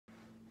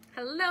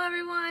Hello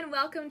everyone,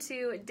 welcome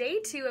to day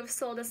 2 of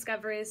Soul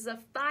Discovery. This is a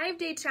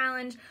 5-day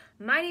challenge.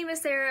 My name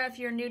is Sarah, if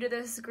you're new to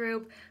this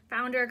group,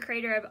 founder,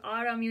 creator of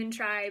Autoimmune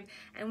Tribe,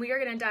 and we are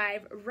going to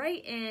dive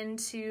right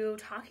into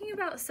talking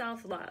about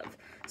self-love.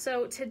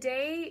 So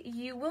today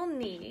you will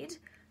need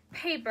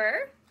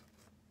paper,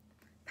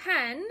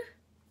 pen,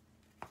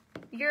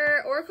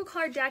 your Oracle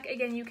card deck.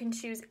 Again, you can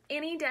choose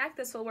any deck.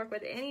 This will work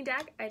with any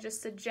deck. I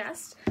just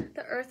suggest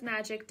the Earth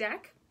Magic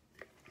deck.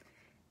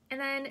 And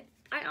then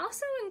I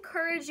also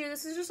encourage you,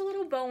 this is just a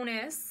little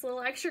bonus, a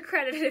little extra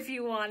credit if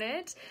you want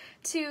it,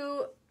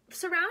 to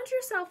surround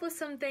yourself with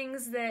some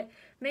things that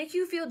make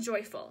you feel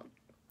joyful,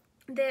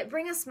 that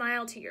bring a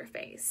smile to your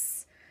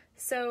face.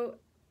 So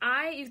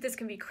this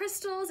can be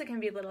crystals, it can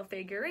be little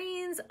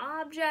figurines,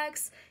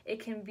 objects, it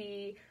can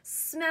be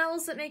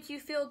smells that make you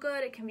feel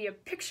good, it can be a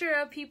picture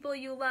of people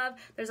you love.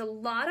 There's a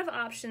lot of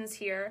options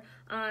here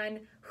on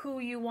who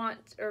you want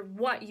or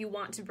what you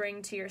want to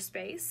bring to your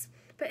space,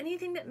 but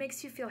anything that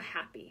makes you feel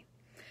happy.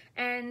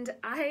 And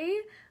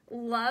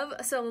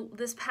so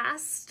this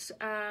past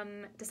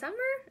December,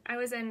 I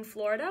was in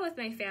Florida with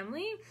my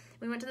family.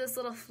 We went to this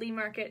little flea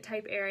market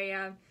type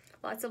area,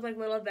 lots of like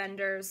little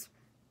vendors.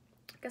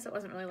 I guess it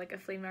wasn't really like a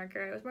flea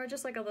market. It was more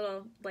just like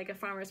a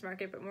farmer's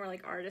market, but more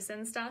like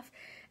artisan stuff.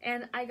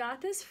 And I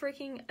got this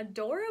freaking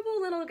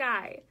adorable little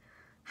guy.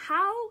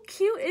 How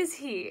cute is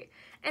he?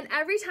 And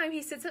every time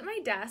he sits at my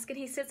desk and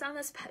he sits on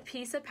this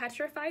piece of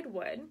petrified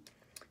wood.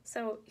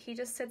 So he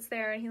just sits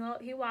there and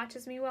he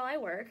watches me while I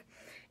work.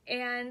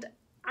 And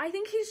I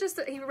think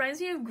he reminds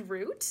me of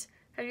Groot.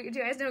 Do you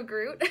guys know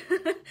Groot?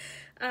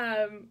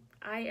 I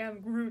am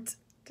Groot.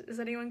 Does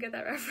anyone get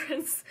that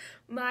reference?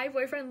 My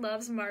boyfriend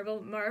loves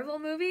Marvel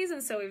movies,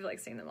 and so we've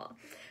seen them all.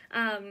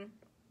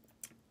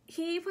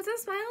 He puts a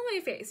smile on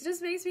my face. It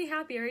just makes me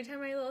happy every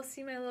time I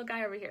see my little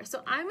guy over here.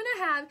 So I'm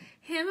gonna have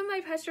him in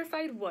my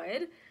petrified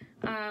wood,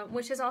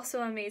 which is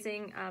also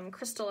amazing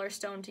crystal or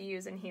stone to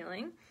use in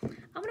healing.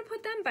 I'm gonna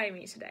put them by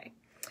me today.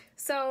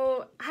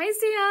 So, hi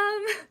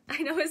Sam!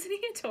 I know, isn't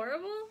he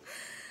adorable?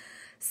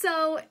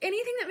 So,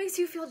 anything that makes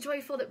you feel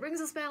joyful, that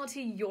brings a smile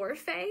to your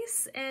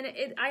face, and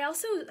I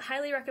also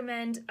highly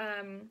recommend,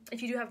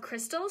 if you do have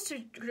crystals, to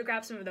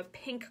grab some of the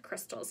pink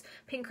crystals.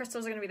 Pink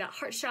crystals are going to be that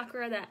heart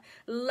chakra, that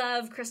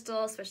love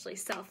crystal, especially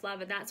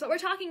self-love, and that's what we're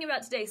talking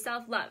about today,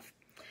 self-love.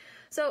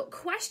 So,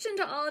 question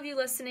to all of you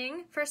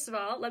listening. First of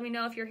all, let me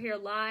know if you're here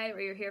live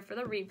or you're here for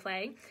the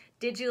replay.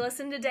 Did you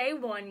listen to day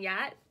 1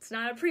 yet? It's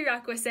not a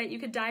prerequisite. You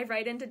could dive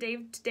right into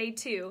day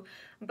 2,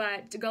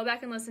 but to go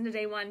back and listen to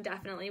day 1,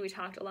 definitely. We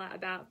talked a lot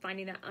about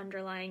finding that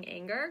underlying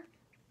anger.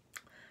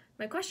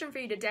 My question for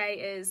you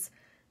today is,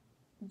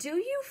 do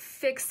you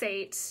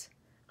fixate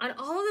on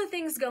all of the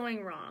things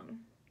going wrong?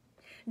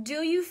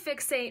 Do you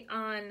fixate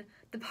on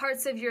the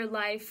parts of your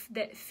life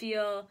that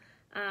feel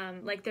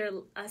like they're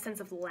a sense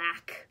of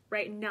lack,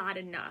 right? Not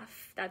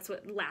enough. That's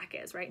what lack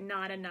is, right?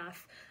 Not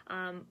enough.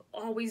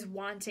 Always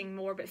wanting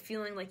more, but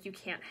feeling like you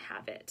can't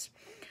have it.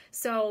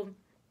 So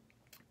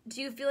do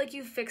you feel like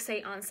you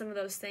fixate on some of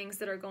those things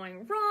that are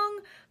going wrong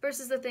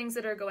versus the things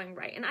that are going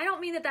right? And I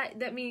don't mean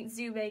that means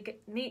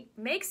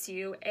makes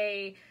you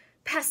a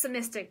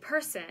pessimistic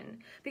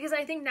person, because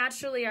I think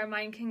naturally our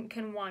mind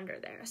can wander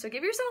there. So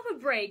give yourself a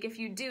break if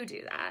you do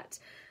that.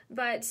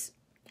 But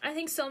I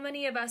think so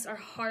many of us are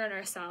hard on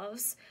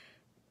ourselves,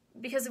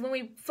 because when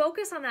we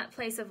focus on that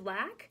place of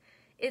lack,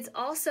 it's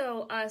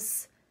also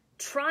us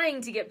trying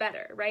to get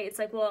better, right? It's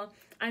like, well,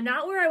 I'm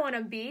not where I want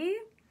to be,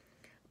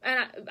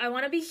 and I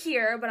want to be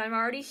here, but I'm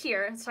already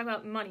here. Let's talk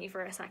about money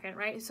for a second,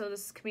 right? So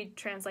this could be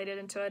translated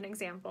into an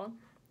example.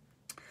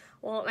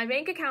 Well, my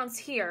bank account's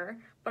here,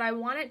 but I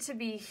want it to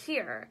be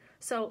here.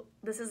 So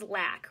this is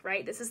lack,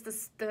 right? This is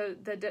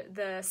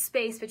the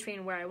space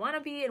between where I want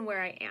to be and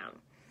where I am.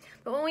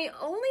 But when we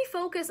only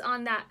focus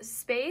on that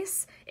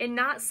space and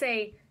not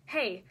say,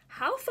 hey,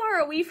 how far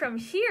are we from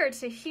here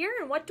to here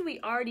and what do we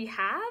already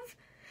have?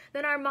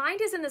 Then our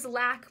mind is in this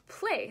lack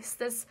place,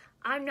 this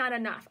I'm not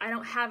enough, I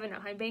don't have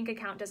enough, my bank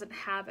account doesn't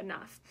have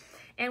enough.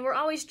 And we're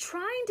always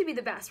trying to be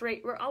the best,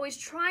 right? We're always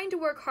trying to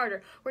work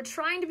harder. We're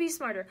trying to be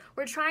smarter.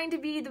 We're trying to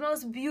be the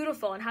most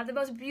beautiful and have the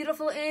most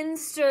beautiful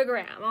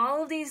Instagram,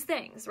 all of these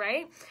things,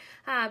 right?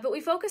 But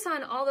we focus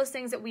on all those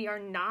things that we are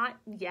not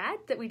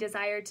yet, that we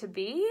desire to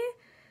be.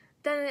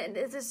 Then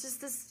it's just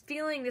this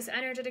feeling, this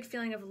energetic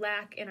feeling of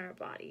lack in our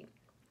body.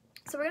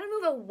 So we're going to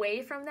move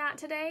away from that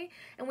today,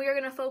 and we are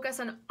going to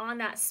focus on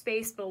that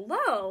space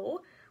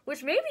below,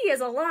 which maybe is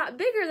a lot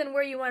bigger than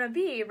where you want to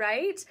be,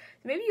 right?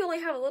 Maybe you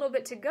only have a little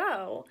bit to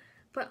go,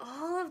 but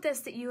all of this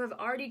that you have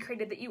already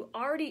created, that you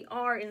already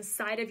are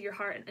inside of your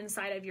heart and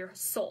inside of your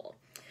soul.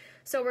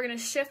 So we're going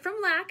to shift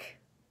from lack,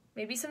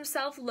 maybe some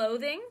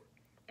self-loathing.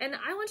 And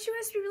I want you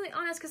guys to be really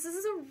honest, because this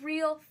is a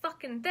real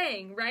fucking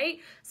thing, right?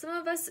 Some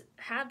of us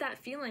have that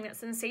feeling, that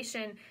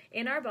sensation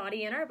in our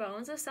body, in our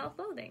bones of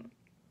self-loathing.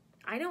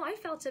 I know I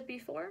felt it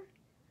before.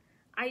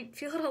 I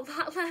feel it a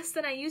lot less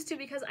than I used to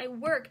because I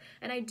work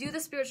and I do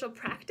the spiritual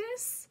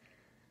practice,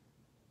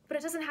 but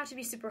it doesn't have to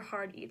be super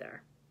hard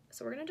either.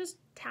 So we're going to just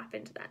tap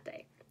into that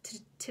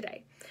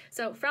today.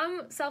 So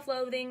from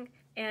self-loathing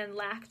and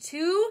lack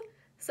to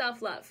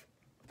self-love.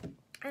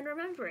 And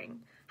remembering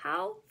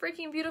how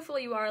freaking beautiful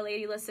you are,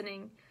 lady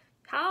listening.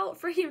 How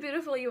freaking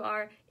beautiful you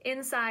are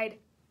inside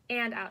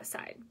and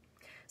outside.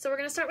 So we're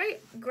going to start by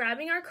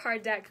grabbing our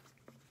card deck.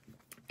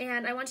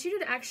 And I want you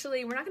to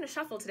actually, we're not going to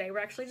shuffle today. We're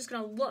actually just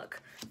going to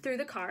look through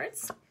the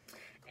cards.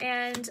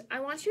 And I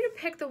want you to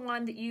pick the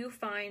one that you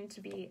find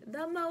to be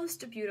the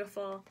most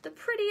beautiful, the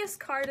prettiest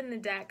card in the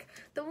deck,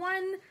 the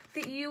one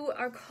that you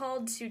are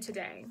called to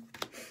today.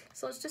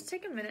 So let's just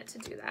take a minute to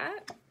do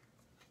that.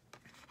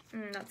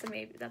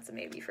 That's a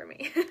maybe for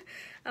me.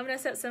 I'm going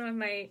to set some of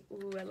my,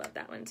 ooh, I love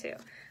that one too.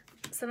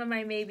 Some of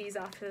my maybes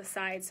off to the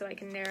side so I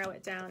can narrow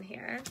it down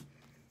here.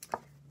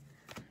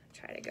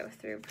 Try to go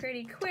through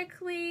pretty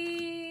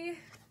quickly.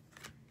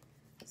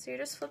 So you're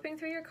just flipping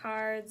through your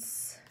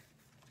cards.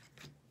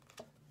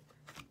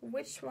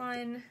 Which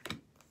one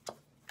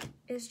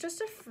is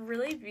just a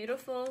really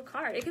beautiful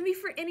card? It can be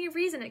for any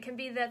reason. It can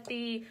be that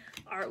the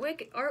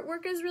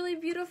artwork is really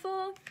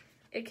beautiful.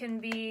 It can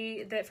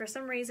be that for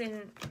some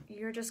reason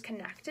you're just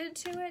connected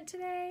to it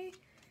today.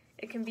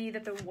 It can be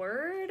that the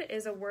word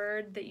is a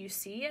word that you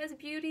see as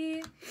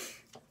beauty,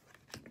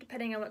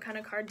 depending on what kind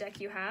of card deck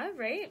you have,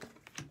 right?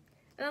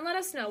 And then let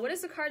us know, what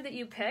is the card that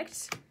you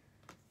picked?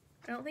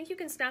 I don't think you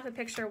can snap a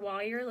picture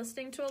while you're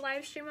listening to a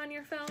live stream on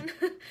your phone,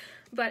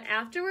 but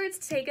afterwards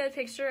take a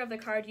picture of the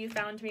card you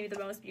found to be the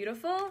most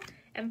beautiful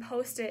and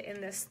post it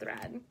in this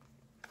thread.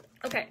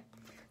 Okay,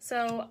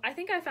 so I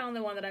think I found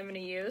the one that I'm going to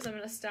use. I'm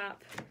going to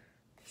stop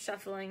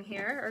shuffling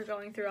here or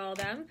going through all of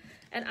them,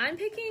 and I'm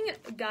picking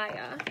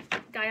Gaia.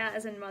 Gaia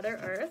as in Mother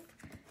Earth,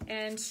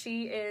 and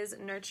she is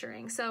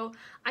nurturing. So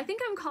I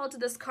think I'm called to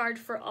this card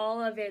for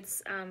all of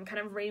its kind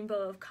of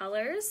rainbow of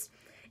colors,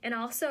 and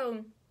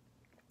also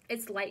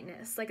its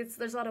lightness. Like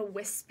there's a lot of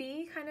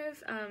wispy kind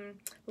of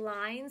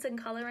lines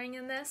and coloring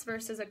in this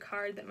versus a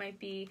card that might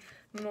be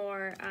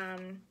more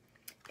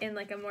in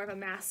like a more of a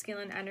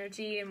masculine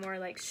energy and more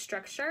like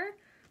structure.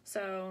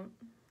 So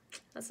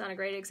that's not a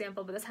great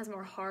example, but this has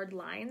more hard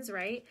lines,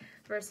 right?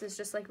 Versus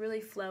just like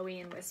really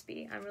flowy and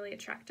wispy. I'm really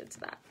attracted to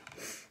that.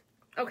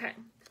 Okay,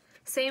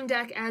 same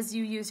deck as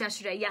you used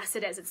yesterday. Yes,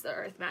 it is. It's the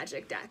Earth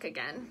Magic deck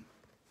again.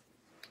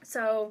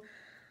 So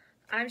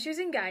I'm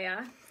choosing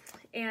Gaia.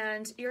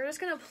 And you're just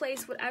going to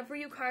place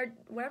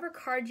whatever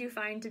card you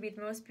find to be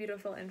the most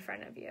beautiful in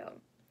front of you.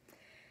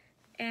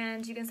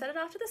 And you can set it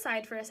off to the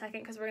side for a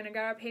second because we're going to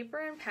grab our paper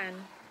and pen.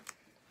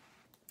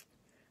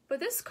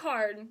 But this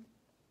card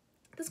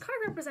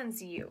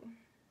represents you.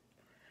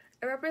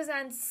 It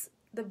represents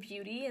the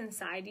beauty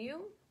inside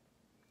you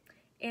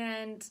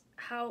and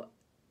how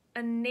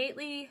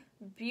innately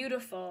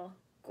beautiful,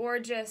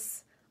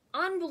 gorgeous,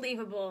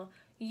 unbelievable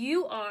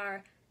you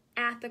are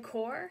at the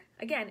core,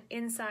 again,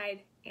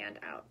 inside and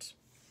out.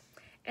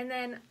 And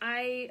then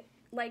I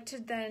like to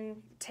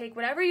then take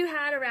whatever you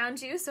had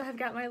around you. So I've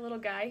got my little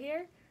guy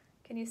here.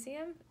 Can you see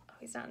him? Oh,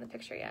 he's not in the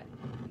picture yet.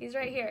 He's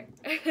right here.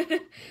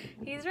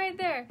 He's right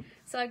there.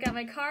 So I've got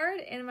my card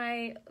and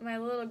my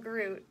little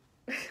Groot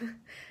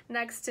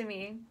next to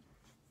me.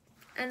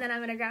 And then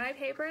I'm gonna grab my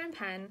paper and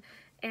pen,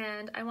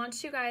 and I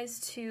want you guys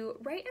to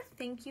write a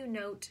thank you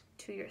note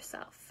to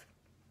yourself.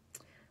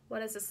 What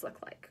does this look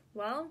like?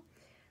 Well,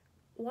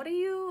 what are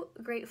you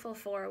grateful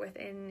for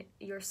within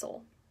your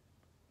soul,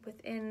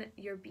 within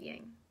your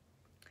being?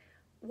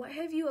 What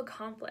have you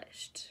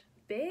accomplished?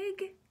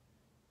 Big?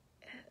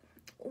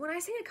 When I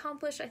say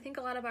accomplished, I think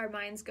a lot of our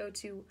minds go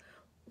to,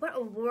 what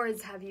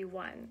awards have you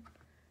won?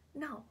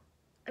 No.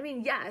 I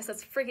mean, yes,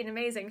 that's freaking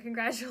amazing.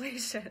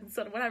 Congratulations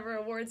on whatever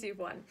awards you've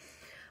won.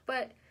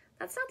 But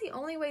that's not the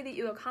only way that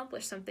you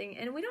accomplish something,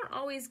 and we don't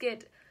always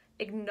get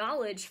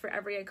acknowledged for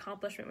every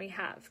accomplishment we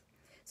have.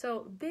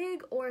 So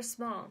big or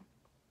small.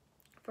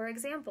 For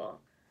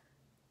example,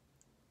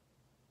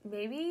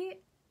 maybe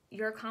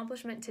your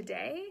accomplishment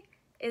today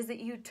is that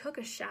you took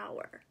a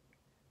shower,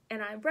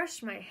 and I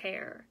brushed my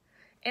hair,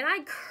 and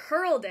I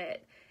curled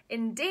it,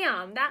 and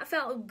damn, that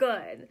felt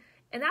good.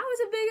 And that was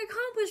a big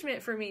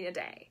accomplishment for me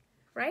today,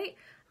 right?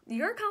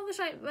 Your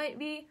accomplishment might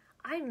be,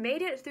 I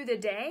made it through the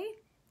day,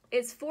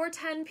 it's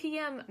 4:10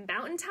 p.m.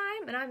 Mountain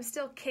Time, and I'm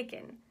still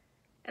kicking,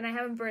 and I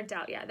haven't burnt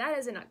out yet. That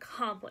is an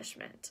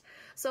accomplishment.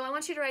 So I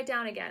want you to write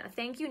down again a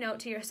thank you note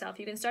to yourself.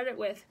 You can start it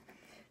with,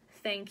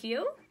 thank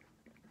you,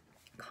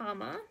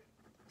 comma,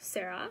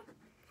 Sarah.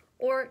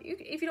 Or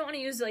if you don't want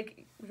to use,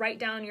 like, write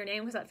down your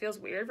name because that feels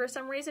weird for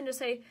some reason, just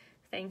say,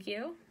 thank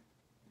you.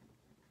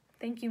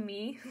 Thank you,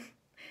 me.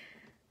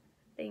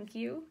 Thank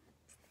you.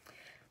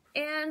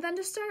 And then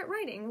just start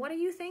writing. What are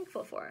you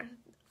thankful for?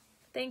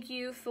 Thank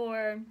you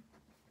for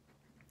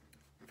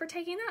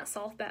taking that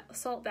salt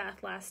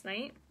bath last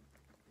night.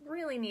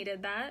 Really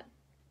needed that.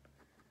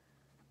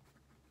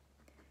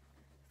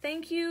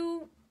 Thank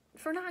you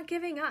for not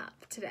giving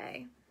up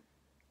today.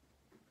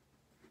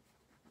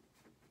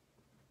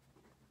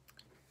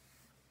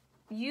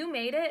 You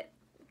made it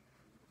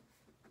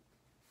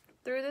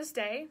through this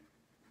day.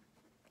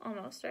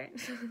 Almost, right?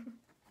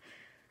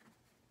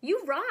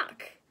 You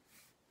rock.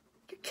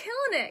 You're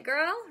killing it,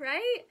 girl,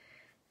 right?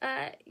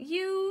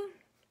 Again,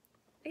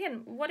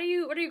 what are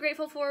you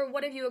grateful for?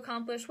 What have you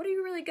accomplished? What are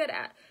you really good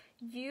at?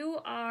 You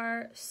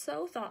are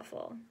so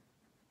thoughtful.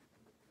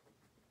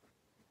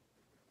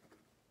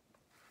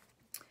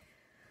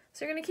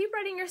 So you're going to keep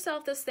writing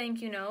yourself this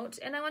thank you note,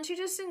 and I want you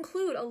to just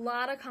include a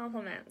lot of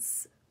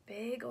compliments,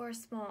 big or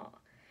small.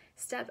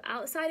 Step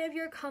outside of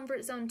your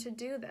comfort zone to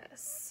do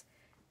this.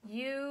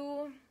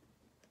 You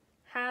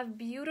have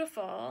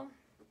beautiful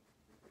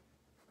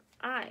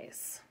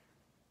eyes.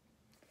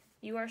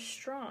 You are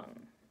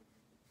strong.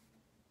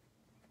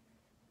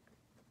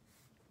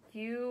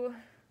 You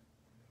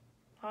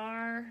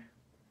are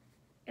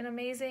an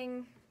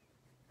amazing,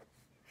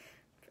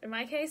 in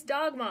my case,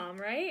 dog mom,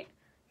 right?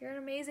 You're an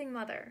amazing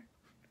mother.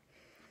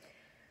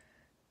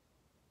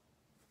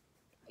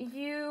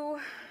 You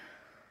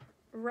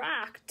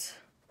rocked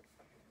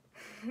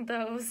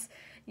those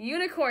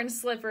unicorn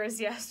slippers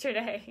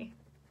yesterday.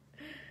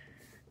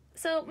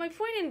 So my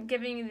point in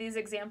giving you these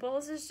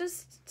examples is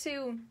just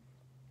to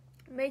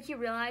make you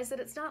realize that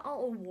it's not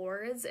all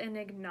awards and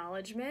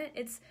acknowledgement.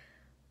 It's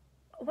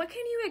what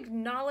can you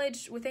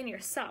acknowledge within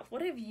yourself?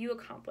 What have you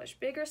accomplished,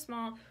 big or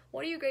small?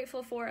 What are you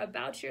grateful for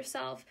about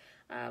yourself?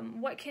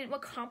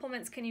 What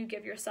compliments can you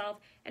give yourself?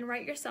 And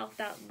write yourself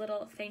that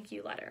little thank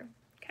you letter,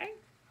 okay?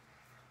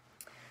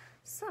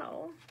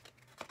 So,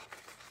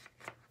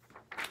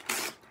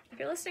 if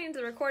you're listening to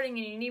the recording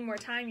and you need more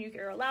time,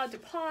 you're allowed to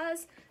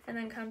pause and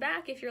then come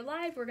back. If you're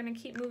live, we're going to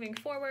keep moving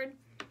forward.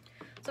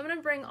 So I'm going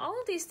to bring all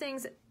of these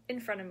things in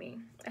front of me.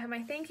 I have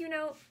my thank you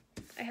note.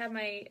 I have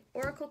my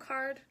oracle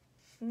card,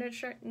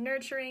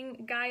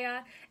 nurturing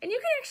Gaia. And you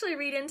can actually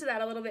read into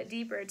that a little bit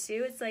deeper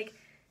too. It's like,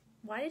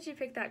 why did you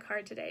pick that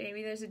card today?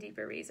 Maybe there's a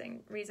deeper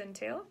reason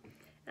too.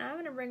 And I'm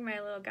going to bring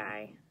my little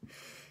guy.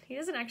 He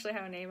doesn't actually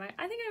have a name.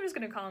 I think I'm just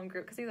going to call him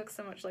Groot because he looks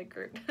so much like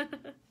Groot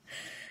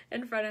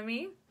in front of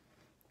me.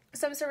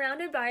 So I'm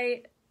surrounded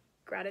by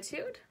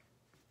gratitude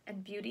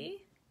and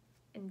beauty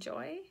and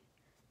joy.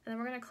 And then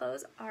we're going to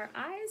close our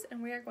eyes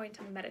and we are going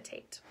to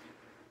meditate.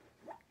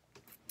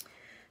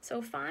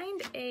 So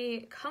find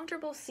a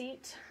comfortable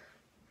seat.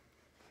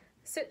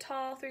 Sit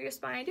tall through your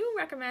spine. I do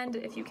recommend,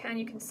 if you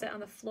can sit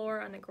on the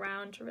floor, on the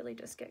ground, to really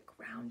just get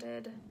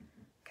grounded,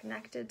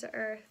 connected to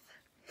earth.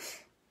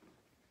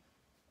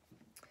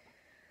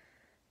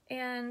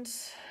 And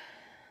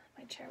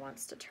my chair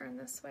wants to turn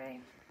this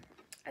way.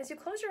 As you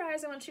close your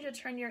eyes, I want you to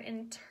turn your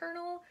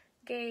internal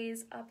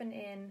gaze up and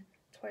in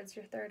towards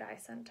your third eye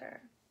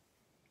center.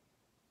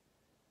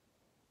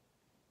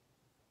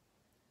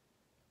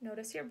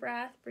 Notice your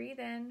breath. Breathe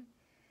in.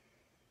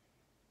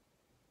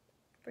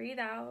 Breathe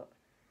out.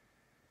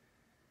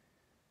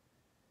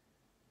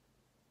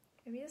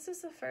 Maybe this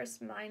is the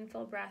first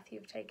mindful breath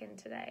you've taken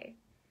today.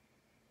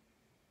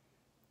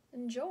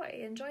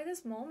 Enjoy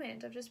this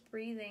moment of just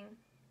breathing.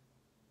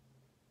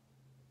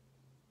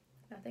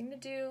 Nothing to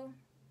do,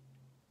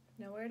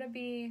 nowhere to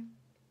be,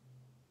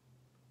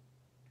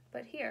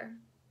 but here,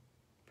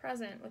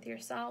 present with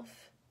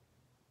yourself,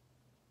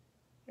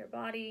 your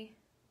body,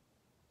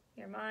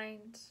 your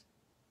mind,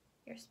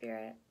 your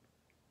spirit.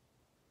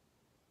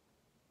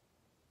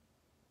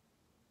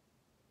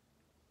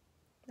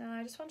 Now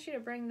I just want you to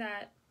bring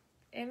that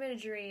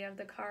imagery of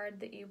the card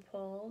that you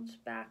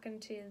pulled back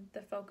into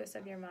the focus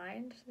of your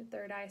mind, the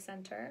third eye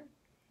center,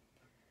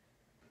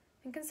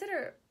 and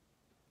consider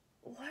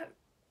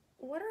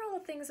what are all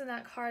the things in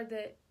that card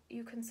that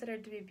you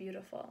considered to be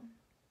beautiful?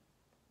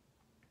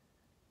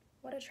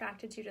 What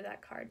attracted you to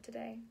that card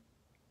today?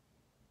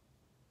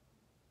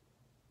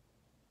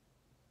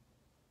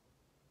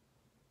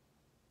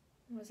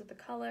 Was it the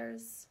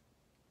colors,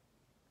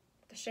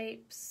 the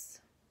shapes,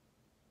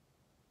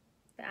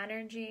 the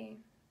energy,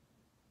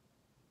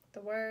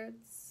 the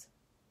words,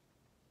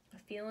 a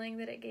feeling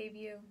that it gave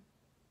you?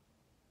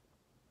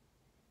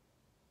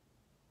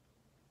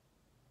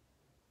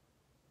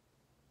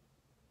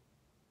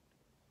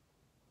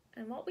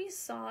 And what we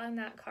saw in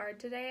that card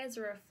today is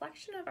a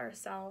reflection of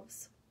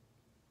ourselves.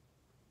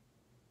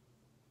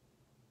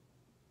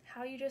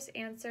 How you just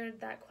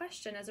answered that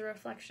question is a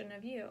reflection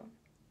of you.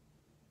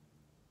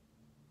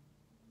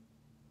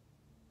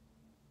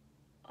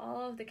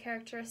 All of the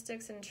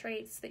characteristics and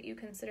traits that you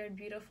considered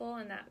beautiful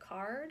in that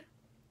card,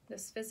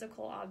 this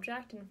physical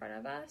object in front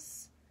of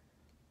us,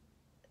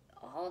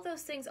 all of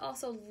those things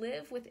also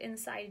live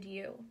inside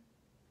you.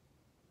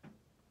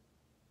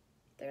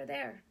 They're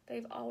there.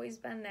 They've always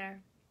been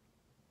there.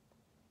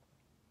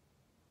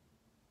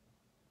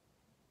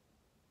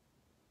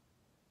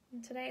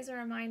 And today is a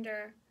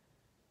reminder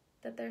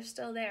that they're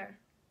still there.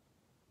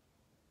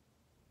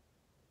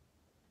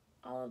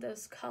 All of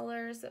those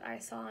colors that I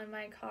saw in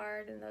my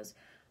card and those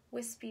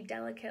wispy,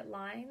 delicate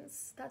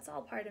lines, that's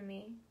all part of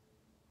me.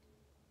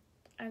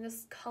 I'm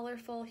this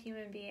colorful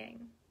human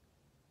being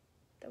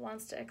that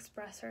wants to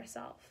express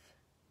herself.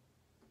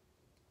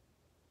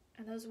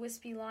 And those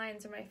wispy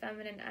lines are my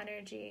feminine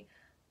energy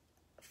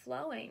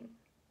flowing,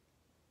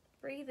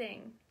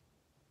 breathing,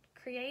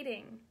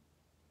 creating,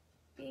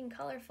 being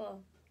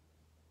colorful.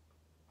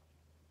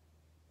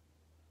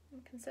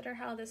 And consider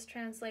how this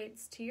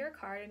translates to your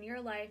card and your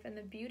life and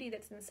the beauty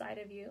that's inside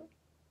of you.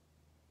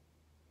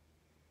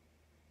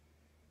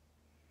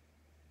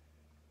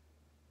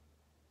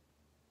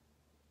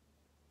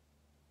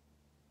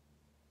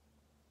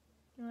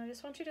 And I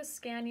just want you to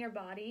scan your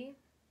body.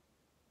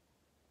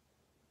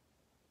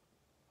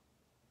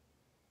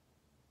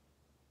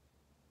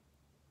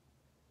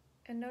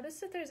 And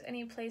notice if there's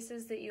any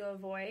places that you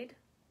avoid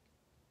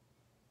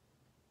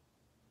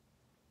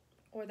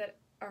or that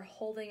are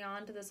holding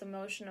on to this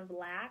emotion of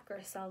lack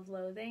or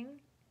self-loathing.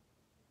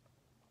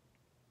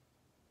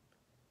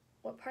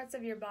 What parts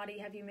of your body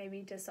have you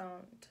maybe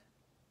disowned?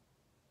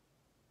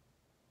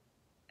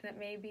 And it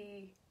may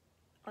be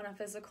on a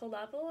physical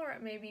level, or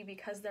it may be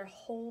because they're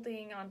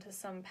holding onto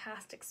some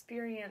past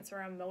experience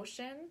or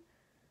emotion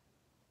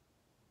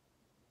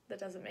that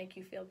doesn't make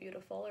you feel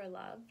beautiful or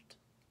loved.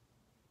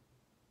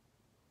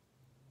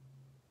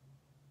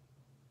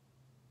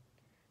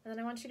 And then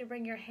I want you to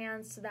bring your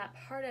hands to that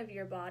part of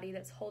your body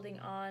that's holding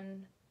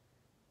on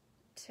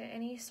to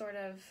any sort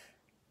of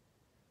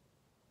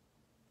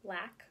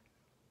lack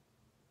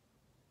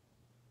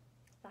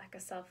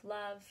of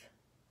self-love,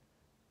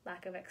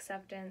 lack of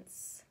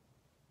acceptance,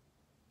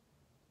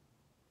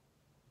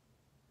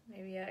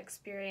 maybe an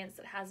experience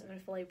that hasn't been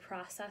fully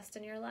processed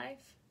in your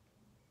life.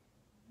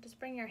 Just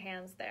bring your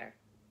hands there.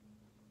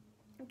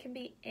 It can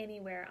be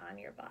anywhere on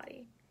your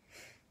body.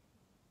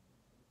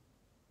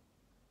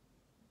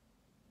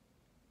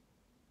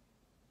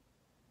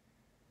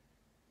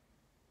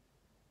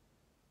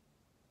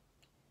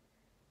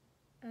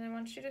 And I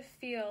want you to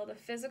feel the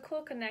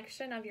physical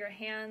connection of your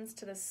hands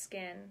to the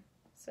skin.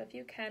 So if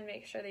you can,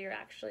 make sure that you're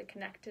actually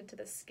connected to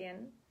the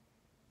skin.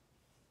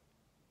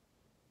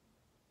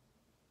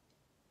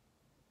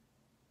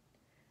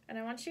 And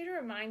I want you to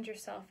remind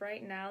yourself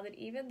right now that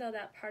even though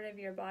that part of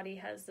your body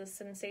has this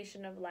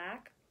sensation of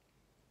lack,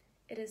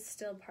 it is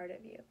still part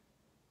of you.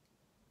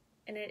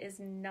 And it is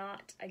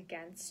not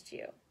against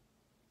you.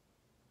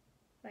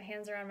 My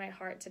hands are on my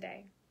heart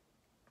today.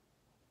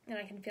 And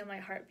I can feel my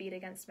heart beat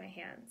against my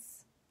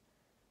hands.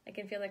 I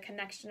can feel the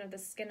connection of the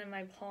skin of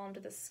my palm to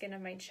the skin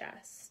of my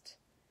chest.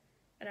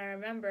 And I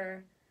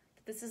remember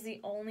that this is the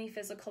only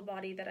physical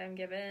body that I'm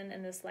given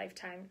in this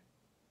lifetime.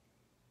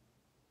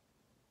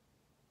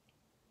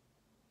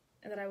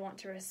 And that I want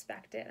to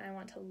respect it, and I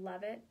want to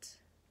love it.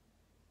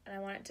 And I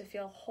want it to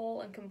feel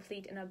whole and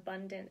complete and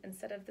abundant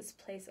instead of this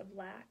place of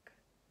lack.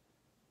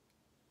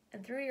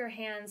 And through your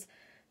hands,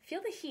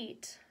 feel the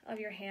heat of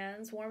your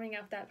hands warming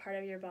up that part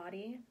of your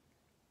body,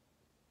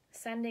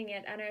 sending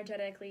it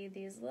energetically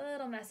these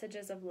little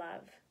messages of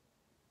love.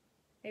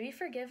 Maybe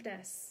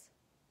forgiveness,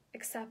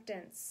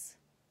 acceptance,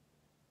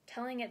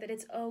 telling it that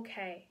it's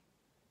okay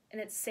and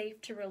it's safe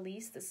to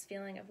release this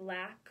feeling of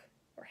lack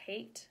or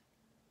hate,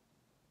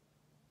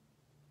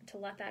 and to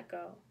let that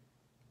go.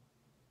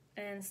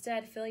 And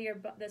instead fill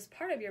this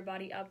part of your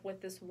body up with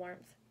this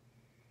warmth,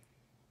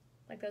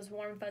 like those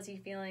warm fuzzy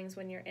feelings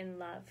when you're in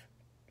love,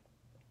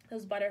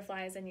 those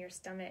butterflies in your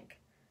stomach.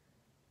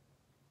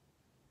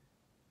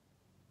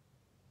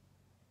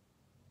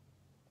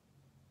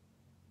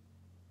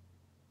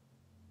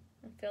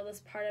 And fill this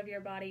part of your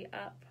body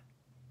up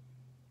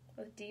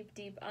with deep,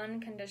 deep,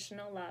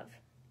 unconditional love.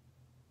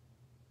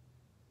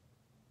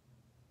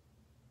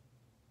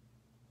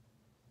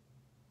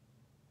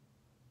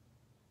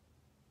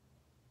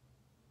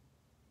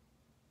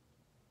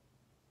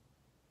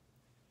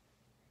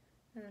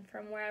 And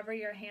from wherever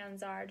your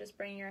hands are, just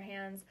bring your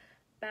hands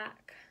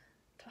back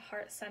to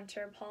heart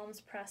center, palms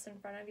pressed in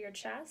front of your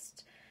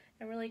chest,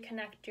 and really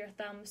connect your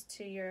thumbs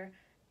to your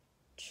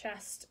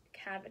chest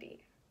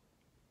cavity.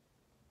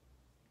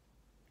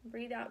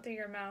 Breathe out through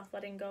your mouth,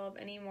 letting go of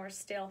any more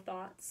stale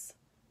thoughts.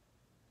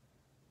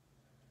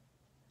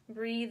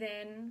 Breathe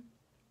in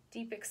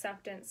deep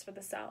acceptance for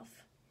the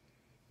self.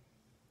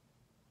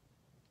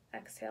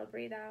 Exhale,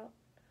 breathe out.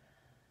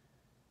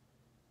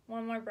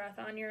 One more breath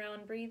on your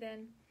own. Breathe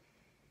in.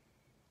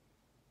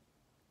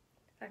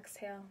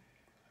 Exhale.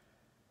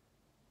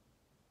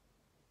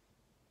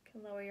 You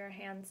can lower your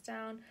hands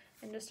down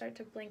and just start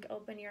to blink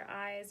open your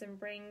eyes and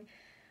bring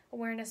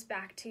awareness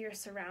back to your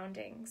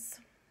surroundings.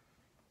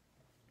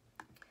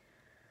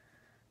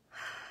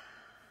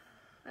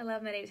 I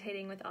love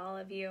meditating with all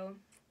of you.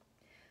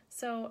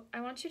 So I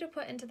want you to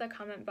put into the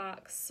comment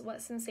box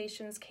what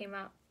sensations came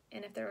up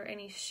and if there were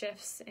any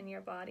shifts in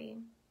your body.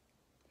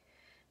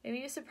 Maybe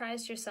you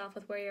surprised yourself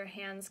with where your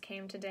hands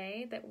came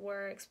today that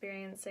were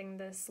experiencing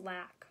this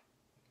lack.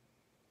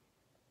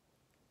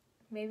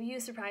 Maybe you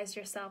surprised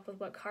yourself with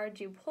what card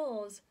you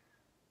pulled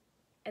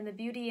and the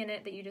beauty in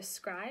it that you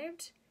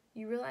described,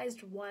 you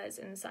realized was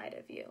inside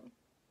of you.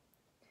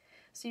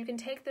 So you can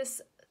take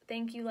this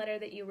thank you letter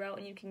that you wrote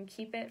and you can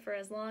keep it for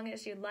as long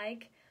as you'd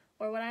like.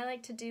 Or what I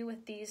like to do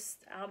with these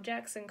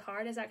objects and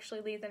card is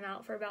actually leave them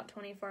out for about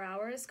 24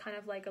 hours, kind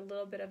of like a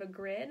little bit of a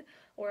grid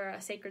or a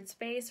sacred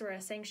space or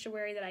a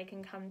sanctuary that I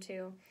can come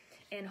to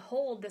and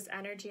hold this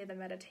energy of the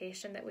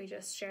meditation that we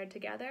just shared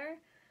together.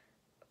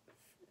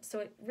 So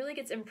it really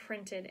gets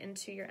imprinted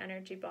into your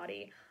energy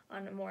body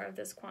on more of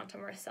this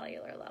quantum or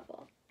cellular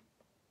level.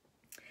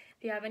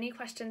 If you have any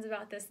questions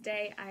about this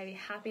day, I'd be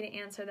happy to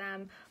answer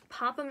them.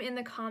 Pop them in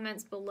the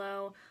comments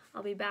below.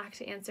 I'll be back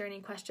to answer any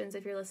questions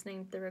if you're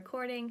listening to the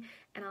recording,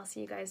 and I'll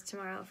see you guys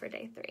tomorrow for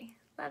day 3.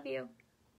 Love you.